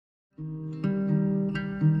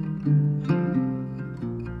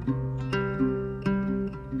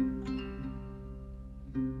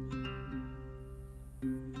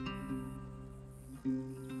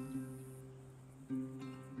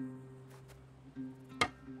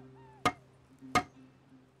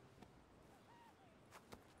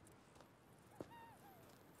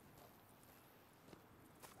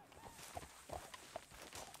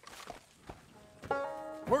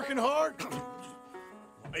Working hard?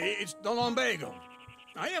 It's the lumbago.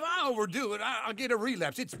 Now, if I overdo it, I'll get a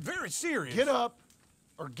relapse. It's very serious. Get up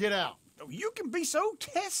or get out. You can be so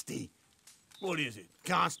testy. What is it,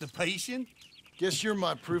 constipation? Guess you're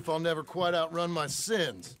my proof I'll never quite outrun my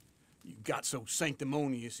sins. You got so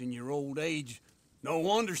sanctimonious in your old age. No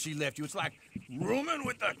wonder she left you. It's like rooming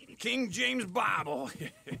with the King James Bible.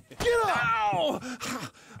 Get up! Ow!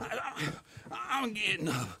 I'm getting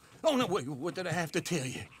up. Oh, no, wait, what did I have to tell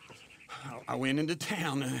you? I went into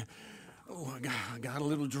town. I got a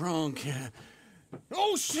little drunk.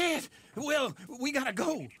 Oh, shit! Well, we gotta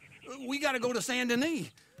go. We gotta go to Saint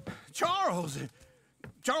Denis. Charles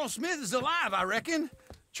Smith is alive, I reckon.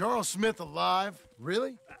 Charles Smith alive?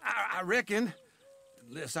 Really? I reckon.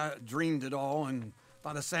 Unless I dreamed it all, and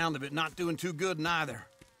by the sound of it, not doing too good neither.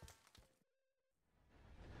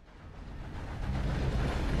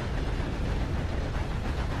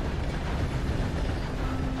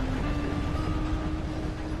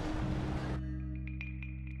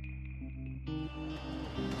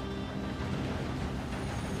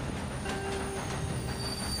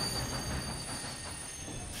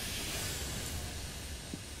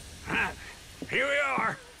 Here we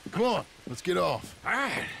are. Come on, let's get off. All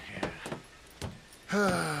right.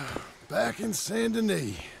 Back in Saint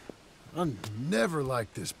Denis. I never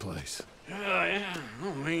liked this place. Yeah,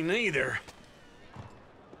 oh, me neither.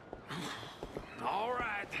 All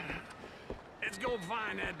right. Let's go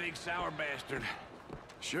find that big sour bastard.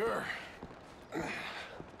 Sure.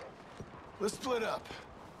 Let's split up.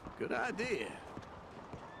 Good idea.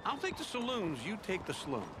 I'll take the saloons, you take the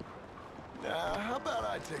slum. Nah, how about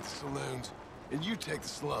I take the saloons and you take the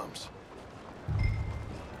slums?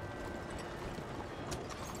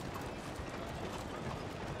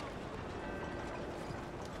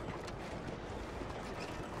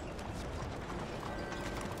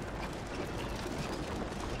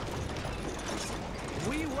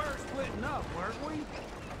 We were splitting up, weren't we?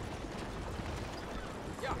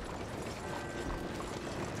 Yeah.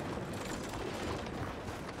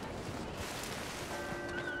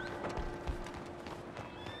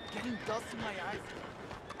 Getting dust in my eyes.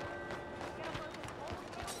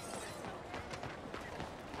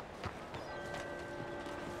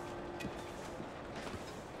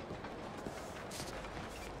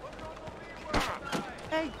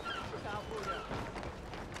 Hey!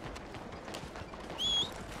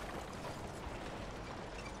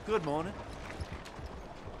 Good morning.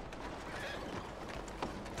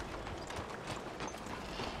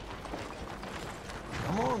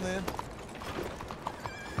 Come on, then.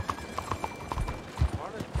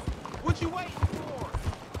 What you waiting for?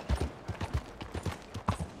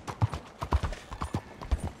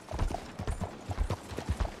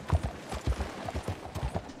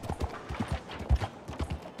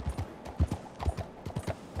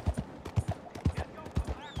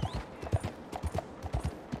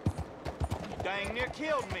 Dang near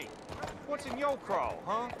killed me. What's in your craw,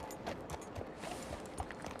 huh?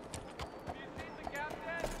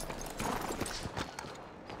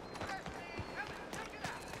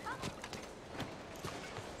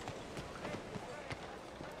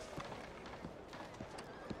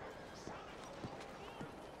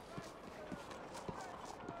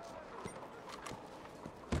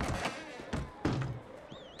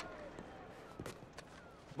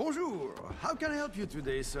 Bonjour. How can I help you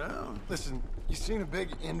today, sir? Listen, you seen a big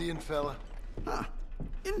Indian fella? Ah,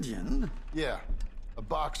 Indian? Yeah, a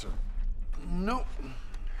boxer. No.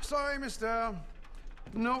 Sorry, mister.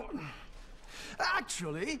 No.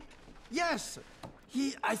 Actually, yes.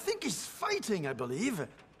 I think he's fighting, I believe.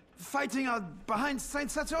 Fighting out behind Saint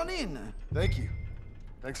Saturnine. Thank you.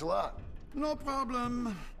 Thanks a lot. No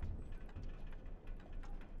problem.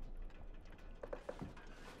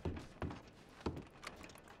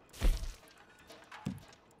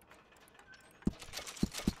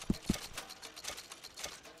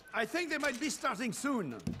 I think they might be starting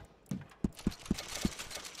soon.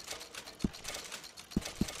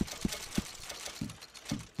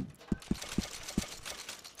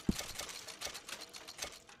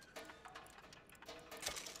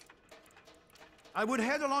 I would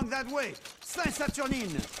head along that way. Saint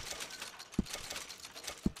Saturnine.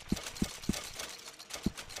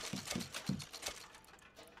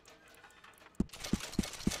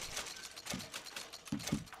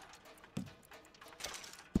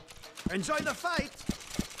 Enjoy the fight!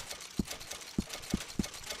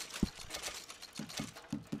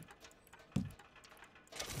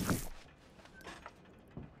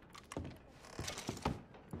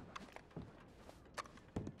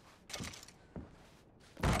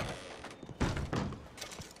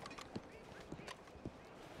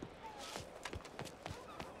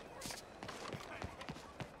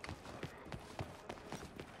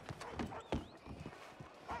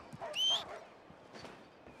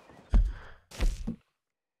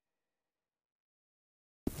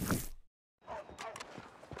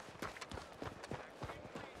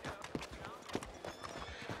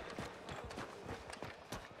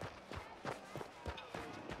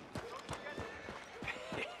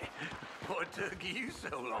 What took you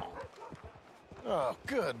so long? Oh,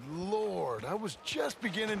 good Lord. I was just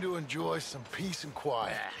beginning to enjoy some peace and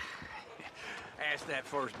quiet. Asked that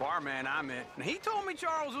first barman I met, and he told me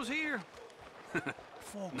Charles was here.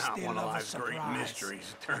 Folks, Not they one of love a life's great surprise,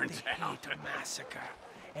 mysteries, but turns they out. hate a massacre.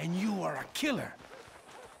 And you are a killer.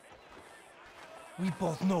 We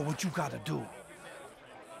both know what you gotta do.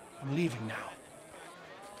 I'm leaving now.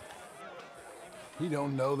 He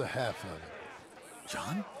don't know the half of it.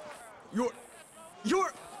 John?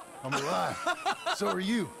 You're... I'm alive. So are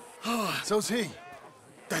you. So's he.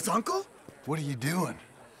 That's Uncle? What are you doing?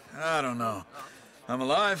 I don't know. I'm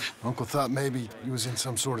alive. Uncle thought maybe you was in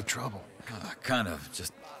some sort of trouble. Kind of,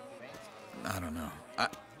 just... I don't know.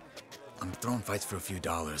 I'm throwing fights for a few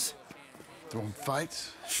dollars. Throwing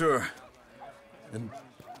fights? Sure. And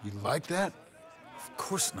you like that? Of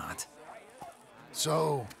course not.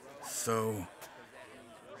 So, So...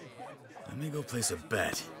 let me go place a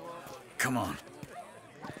bet. Come on.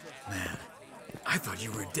 Man, I thought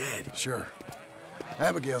you were dead. sure.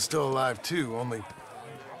 Abigail's still alive too, only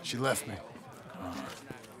she left me.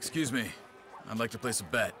 Excuse me. I'd like to place a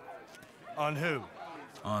bet. On who?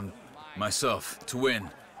 On myself, to win.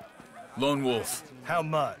 Lone Wolf. How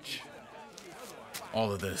much?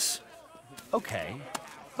 All of this. Okay.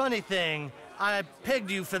 Funny thing, I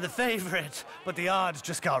pegged you for the favorite, but the odds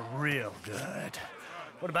just got real good.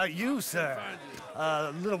 What about you, sir?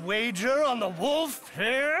 A little wager on the wolf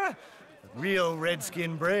here? Real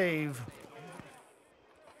redskin brave.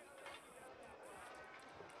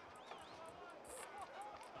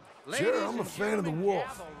 Sure, I'm a fan of the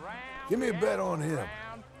wolf. Give me a bet on him.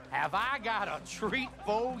 Have I got a treat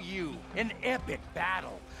for you? An epic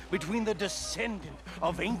battle between the descendant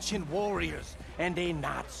of ancient warriors and a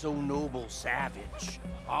not-so-noble savage.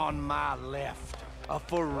 On my left, a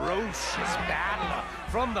ferocious battler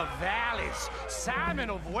from the valleys, Simon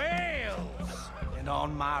of Wales. And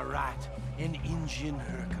on my right, an Indian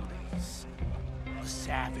Hercules. The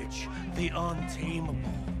savage, the untamable,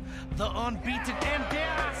 the unbeaten, and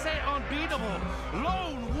dare I say unbeatable,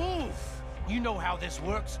 Lone Wolf. You know how this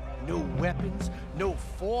works. No weapons, no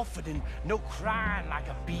forfeiting, no crying like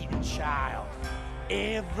a beaten child.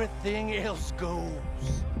 Everything else goes.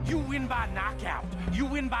 You win by knockout, you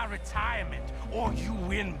win by retirement, or you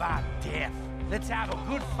win by death. Let's have a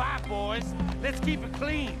good fight, boys. Let's keep it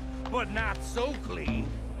clean, but not so clean.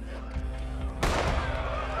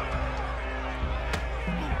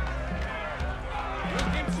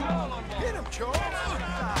 Hit him, Charles!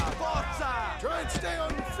 Try and stay on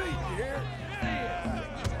your feet, you hear?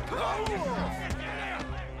 Lone Wolf!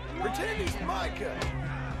 Pretend he's Micah.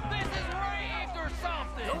 This is rigged or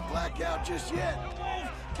something! Don't black out just yet.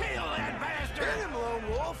 Kill that Hit bastard! him, Lone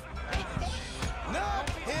Wolf. Knock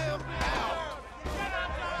him out.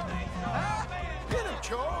 Hit him,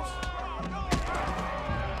 Charles.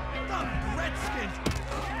 The Redskins!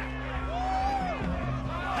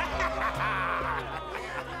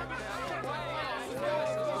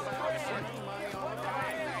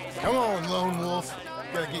 Come on, Lone Wolf.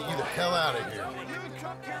 Gotta get you the hell out of here.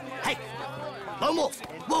 Hey! Lone Wolf!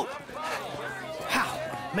 Whoa!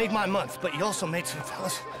 How? Made my month, but you also made some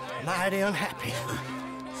fellas mighty unhappy.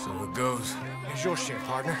 So it goes. Here's your share,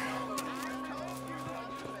 partner.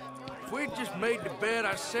 If we'd just made the bed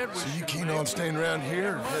I said we So you should keen make, on staying around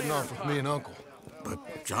here or heading off with me and Uncle?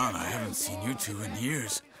 But, John, I haven't seen you two in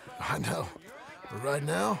years. I know. But right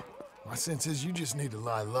now, my sense is you just need to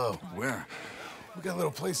lie low. Where? We got a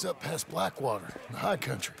little place up past Blackwater, in the high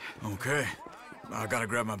country. Okay. I gotta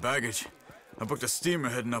grab my baggage. I booked a steamer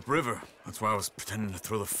heading upriver. That's why I was pretending to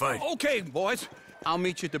throw the fight. Okay, boys. I'll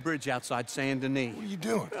meet you at the bridge outside Saint Denis. What are you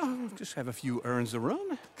doing? Oh, just have a few errands to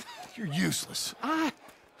run. You're useless. I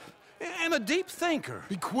am a deep thinker.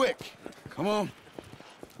 Be quick. Come on.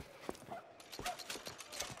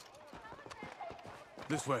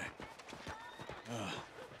 This way.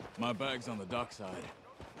 My bag's on the dockside.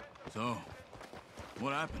 So,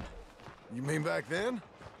 what happened? You mean back then?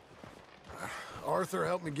 Arthur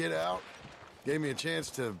helped me get out. Gave me a chance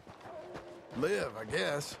to live, I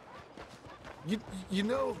guess. You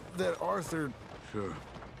know that Arthur... Sure.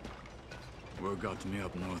 Word got to me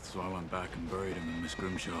up north, so I went back and buried him in Miss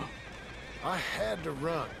Grimshaw. I had to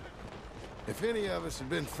run. If any of us had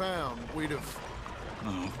been found, we'd have...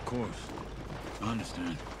 Oh, of course. I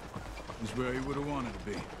understand. It was where he would have wanted to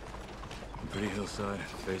be. A pretty hillside,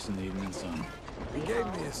 facing the evening sun. He gave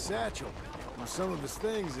me a satchel with some of his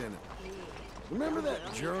things in it. Remember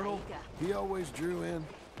that journal he always drew in?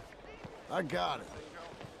 I got it.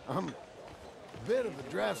 I'm a bit of a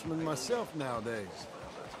draftsman myself nowadays.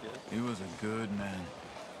 He was a good man.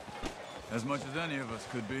 As much as any of us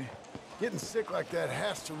could be. Getting sick like that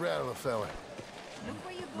has to rattle a fella.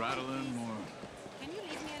 Rattle him or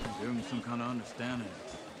give him some kind of understanding.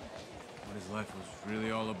 What his life was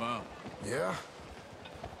really all about. Yeah?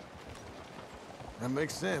 That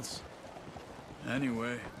makes sense.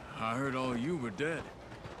 Anyway, I heard all of you were dead.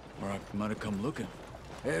 Or I might have come looking.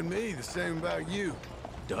 And me, the same about you.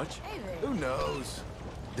 Dutch? Who knows?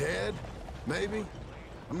 Dead? Maybe?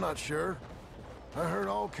 I'm not sure. I heard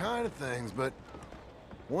all kind of things, but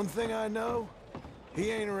one thing I know,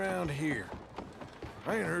 he ain't around here.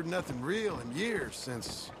 I ain't heard nothing real in years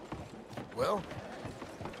since, well,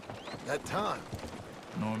 that time.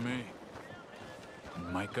 Nor me.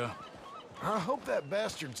 And Micah? I hope that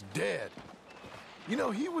bastard's dead. You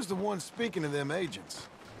know, he was the one speaking to them agents.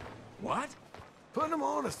 What? Putting them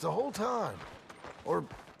on us the whole time. Or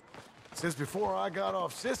since before I got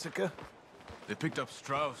off Sisika. They picked up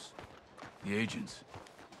Strauss. The agents.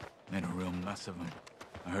 Made a real mess of him.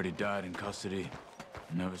 I heard he died in custody.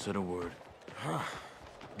 Never said a word.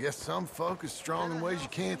 Guess some folk is strong in ways you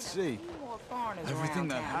can't see. Everything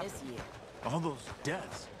that happened. All those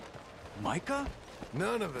deaths. Micah?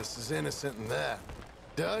 None of us is innocent in that.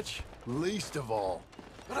 Dutch, least of all.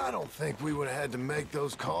 But I don't think we would have had to make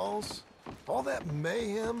those calls. All that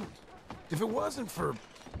mayhem. If it wasn't for...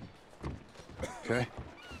 Okay.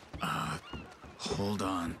 Hold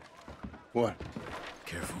on. What?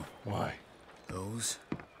 Careful. Why? Those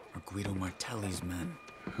are Guido Martelli's men.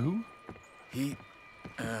 Who? He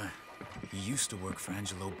used to work for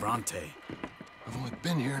Angelo Bronte. I've only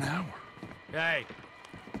been here an hour. Hey!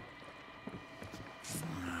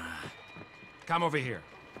 Come over here.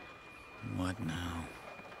 What now?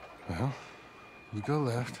 Well, you go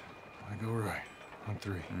left, I go right. On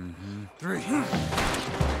three. Mm-hmm. Three.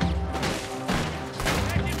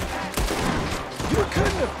 You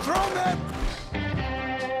couldn't have thrown that...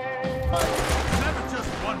 Never just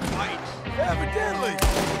one fight. Evidently.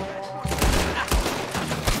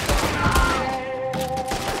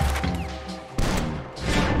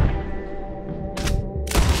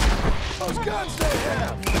 Those guns they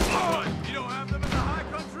have. You don't have them in the high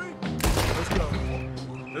country? Let's go.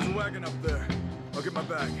 There's a wagon up there. I'll get my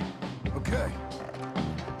bag. Okay.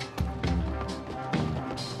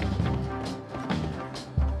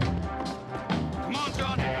 Come on,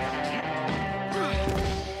 John.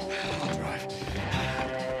 I'll drive.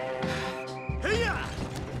 Hey-ya!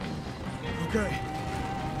 Okay.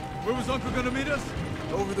 Where was Uncle gonna meet us?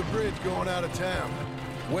 Over the bridge going out of town.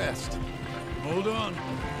 West. Hold on.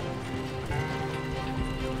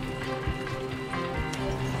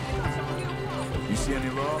 You see any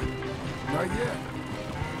law? Not yet.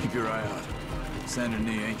 Keep your eye out. Saint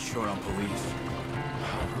Denis ain't short on police.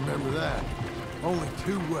 I remember that. Only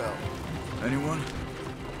too well. Anyone?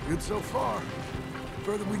 Good so far.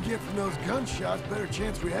 Further we get from those gunshots, better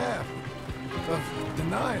chance we have. Of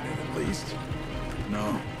denying it, at least.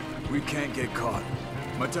 No. We can't get caught.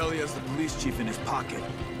 Martelli has the police chief in his pocket.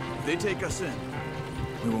 If they take us in,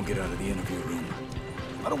 we won't get out of the interview room.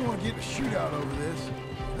 I don't want to get in a shootout over this.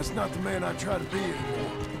 That's not the man I try to be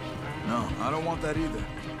anymore. No, I don't want that either.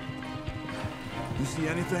 You see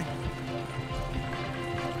anything?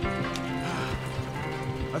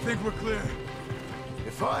 I think we're clear.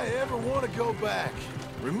 If I ever want to go back,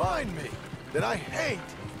 remind me that I hate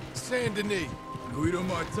Saint Denis. Guido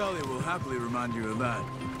Martelli will happily remind you of that.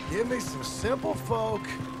 Give me some simple folk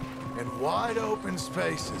and wide open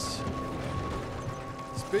spaces.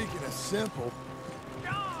 Speaking of simple,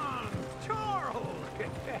 John! Charles!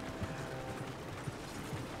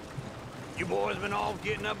 You boys been all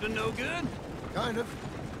getting up to no good? kind of.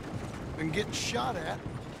 Been getting shot at.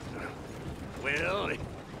 Well,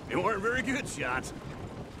 they weren't very good shots.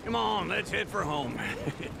 Come on, let's head for home.